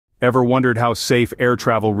Ever wondered how safe air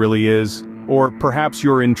travel really is? Or perhaps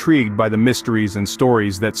you're intrigued by the mysteries and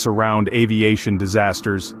stories that surround aviation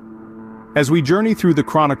disasters. As we journey through the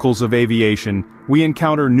chronicles of aviation, we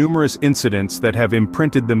encounter numerous incidents that have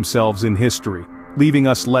imprinted themselves in history, leaving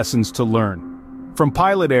us lessons to learn. From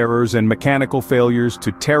pilot errors and mechanical failures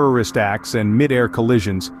to terrorist acts and mid-air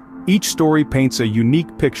collisions, each story paints a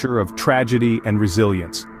unique picture of tragedy and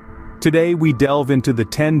resilience. Today we delve into the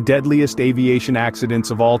 10 deadliest aviation accidents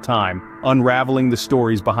of all time, unraveling the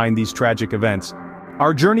stories behind these tragic events.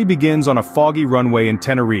 Our journey begins on a foggy runway in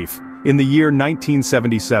Tenerife, in the year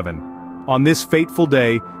 1977. On this fateful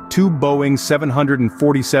day, two Boeing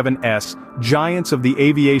 747s, giants of the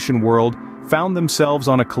aviation world, found themselves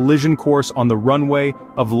on a collision course on the runway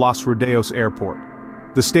of Los Rodeos Airport.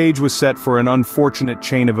 The stage was set for an unfortunate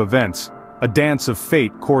chain of events, a dance of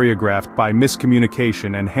fate choreographed by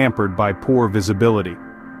miscommunication and hampered by poor visibility.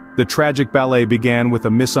 The tragic ballet began with a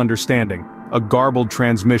misunderstanding, a garbled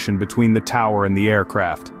transmission between the tower and the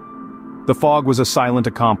aircraft. The fog was a silent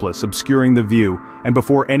accomplice, obscuring the view, and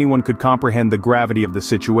before anyone could comprehend the gravity of the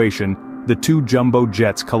situation, the two jumbo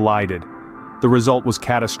jets collided. The result was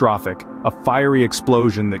catastrophic, a fiery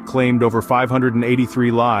explosion that claimed over 583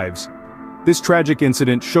 lives. This tragic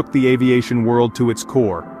incident shook the aviation world to its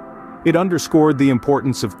core. It underscored the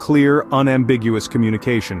importance of clear, unambiguous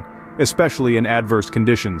communication, especially in adverse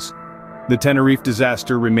conditions. The Tenerife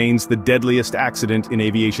disaster remains the deadliest accident in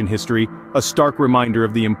aviation history, a stark reminder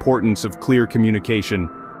of the importance of clear communication.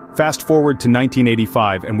 Fast forward to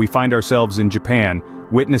 1985 and we find ourselves in Japan,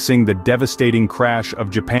 witnessing the devastating crash of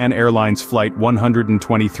Japan Airlines Flight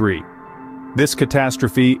 123. This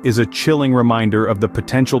catastrophe is a chilling reminder of the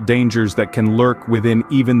potential dangers that can lurk within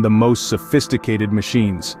even the most sophisticated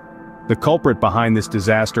machines. The culprit behind this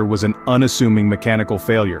disaster was an unassuming mechanical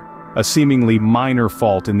failure, a seemingly minor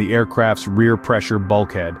fault in the aircraft's rear pressure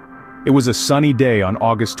bulkhead. It was a sunny day on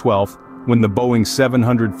August 12 when the Boeing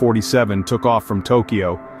 747 took off from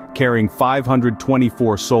Tokyo, carrying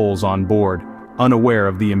 524 souls on board, unaware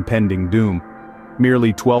of the impending doom.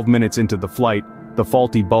 Merely 12 minutes into the flight, the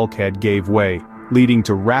faulty bulkhead gave way, leading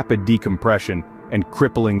to rapid decompression and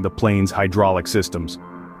crippling the plane's hydraulic systems.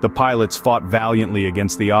 The pilots fought valiantly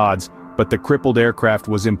against the odds, but the crippled aircraft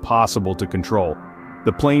was impossible to control.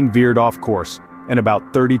 The plane veered off course, and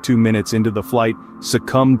about 32 minutes into the flight,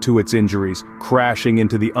 succumbed to its injuries, crashing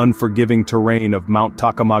into the unforgiving terrain of Mount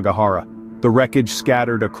Takamagahara. The wreckage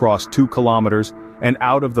scattered across 2 kilometers, and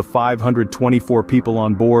out of the 524 people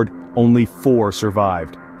on board, only 4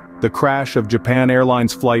 survived. The crash of Japan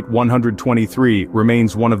Airlines Flight 123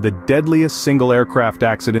 remains one of the deadliest single aircraft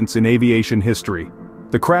accidents in aviation history.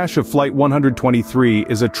 The crash of Flight 123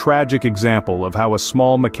 is a tragic example of how a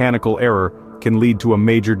small mechanical error can lead to a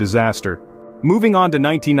major disaster. Moving on to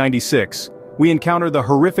 1996, we encounter the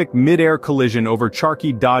horrific mid-air collision over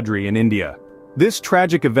Charkhi Dadri in India. This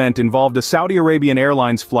tragic event involved a Saudi Arabian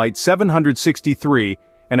Airlines Flight 763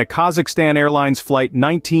 and a Kazakhstan Airlines Flight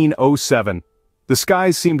 1907. The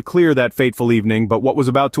skies seemed clear that fateful evening, but what was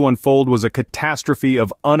about to unfold was a catastrophe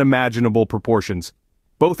of unimaginable proportions.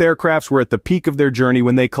 Both aircrafts were at the peak of their journey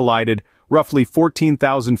when they collided, roughly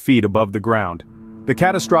 14,000 feet above the ground. The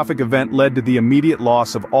catastrophic event led to the immediate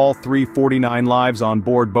loss of all 349 lives on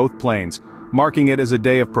board both planes, marking it as a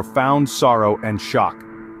day of profound sorrow and shock.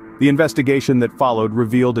 The investigation that followed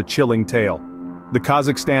revealed a chilling tale. The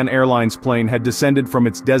Kazakhstan Airlines plane had descended from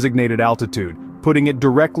its designated altitude, putting it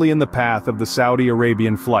directly in the path of the Saudi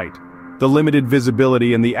Arabian flight. The limited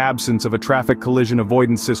visibility and the absence of a traffic collision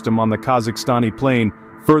avoidance system on the Kazakhstani plane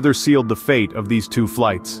further sealed the fate of these 2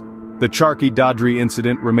 flights. The Charkhi Dadri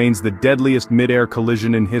incident remains the deadliest mid-air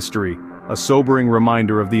collision in history, a sobering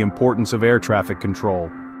reminder of the importance of air traffic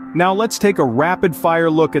control. Now let's take a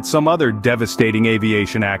rapid-fire look at some other devastating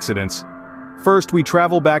aviation accidents. First, we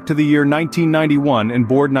travel back to the year 1991 and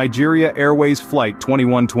board Nigeria Airways Flight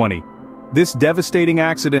 2120. This devastating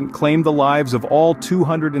accident claimed the lives of all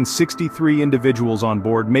 263 individuals on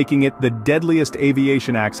board, making it the deadliest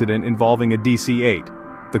aviation accident involving a DC-8.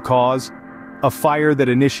 The cause? A fire that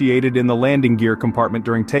initiated in the landing gear compartment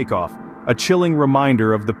during takeoff, a chilling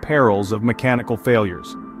reminder of the perils of mechanical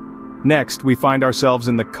failures. Next, we find ourselves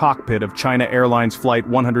in the cockpit of China Airlines Flight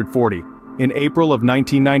 140. In April of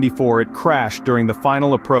 1994, it crashed during the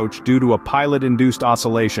final approach due to a pilot-induced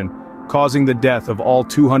oscillation, causing the death of all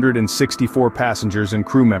 264 passengers and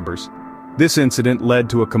crew members. This incident led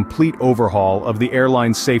to a complete overhaul of the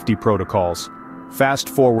airline's safety protocols. Fast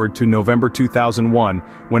forward to November 2001,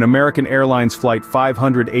 when American Airlines Flight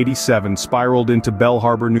 587 spiraled into Bell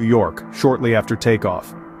Harbor, New York, shortly after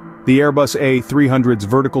takeoff. The Airbus A300's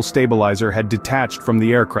vertical stabilizer had detached from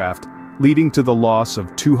the aircraft, leading to the loss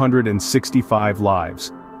of 265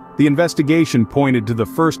 lives. The investigation pointed to the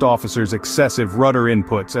first officer's excessive rudder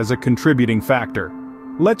inputs as a contributing factor.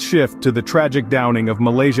 Let's shift to the tragic downing of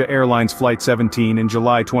Malaysia Airlines Flight 17 in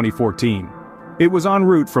July 2014. It was en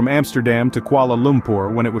route from Amsterdam to Kuala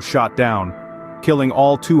Lumpur when it was shot down, killing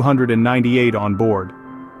all 298 on board.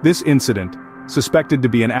 This incident, suspected to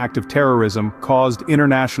be an act of terrorism, caused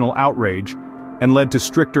international outrage and led to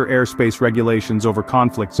stricter airspace regulations over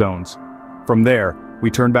conflict zones. From there, we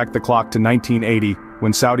turn back the clock to 1980,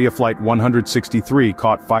 when Saudi Flight 163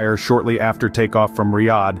 caught fire shortly after takeoff from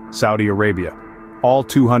Riyadh, Saudi Arabia. All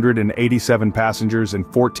 287 passengers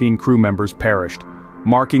and 14 crew members perished,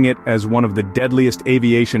 marking it as one of the deadliest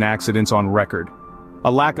aviation accidents on record.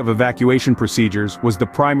 A lack of evacuation procedures was the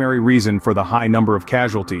primary reason for the high number of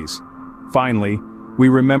casualties. Finally, we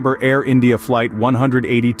remember Air India Flight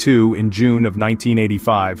 182 in June of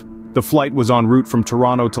 1985. The flight was en route from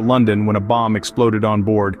Toronto to London when a bomb exploded on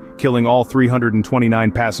board, killing all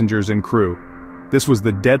 329 passengers and crew. This was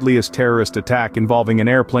the deadliest terrorist attack involving an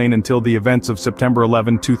airplane until the events of September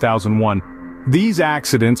 11, 2001. These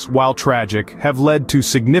accidents, while tragic, have led to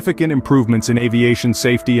significant improvements in aviation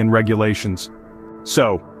safety and regulations.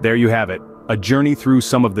 So, there you have it, a journey through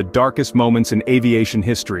some of the darkest moments in aviation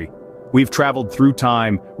history. We've traveled through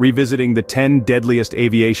time, revisiting the 10 deadliest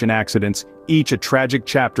aviation accidents, each a tragic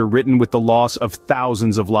chapter written with the loss of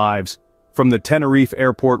thousands of lives. From the Tenerife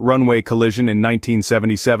Airport runway collision in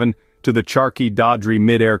 1977 to the Charkhi Dadri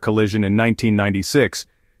mid-air collision in 1996,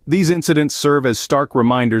 these incidents serve as stark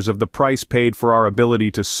reminders of the price paid for our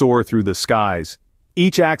ability to soar through the skies.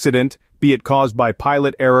 Each accident, be it caused by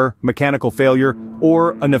pilot error, mechanical failure,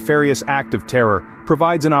 or a nefarious act of terror,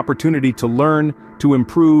 provides an opportunity to learn, to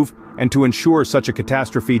improve, and to ensure such a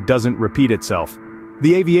catastrophe doesn't repeat itself.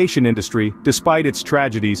 The aviation industry, despite its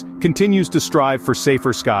tragedies, continues to strive for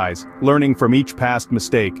safer skies, learning from each past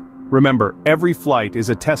mistake. Remember, every flight is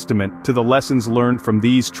a testament to the lessons learned from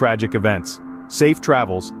these tragic events. Safe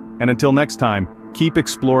travels, and until next time, keep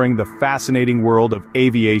exploring the fascinating world of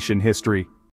aviation history.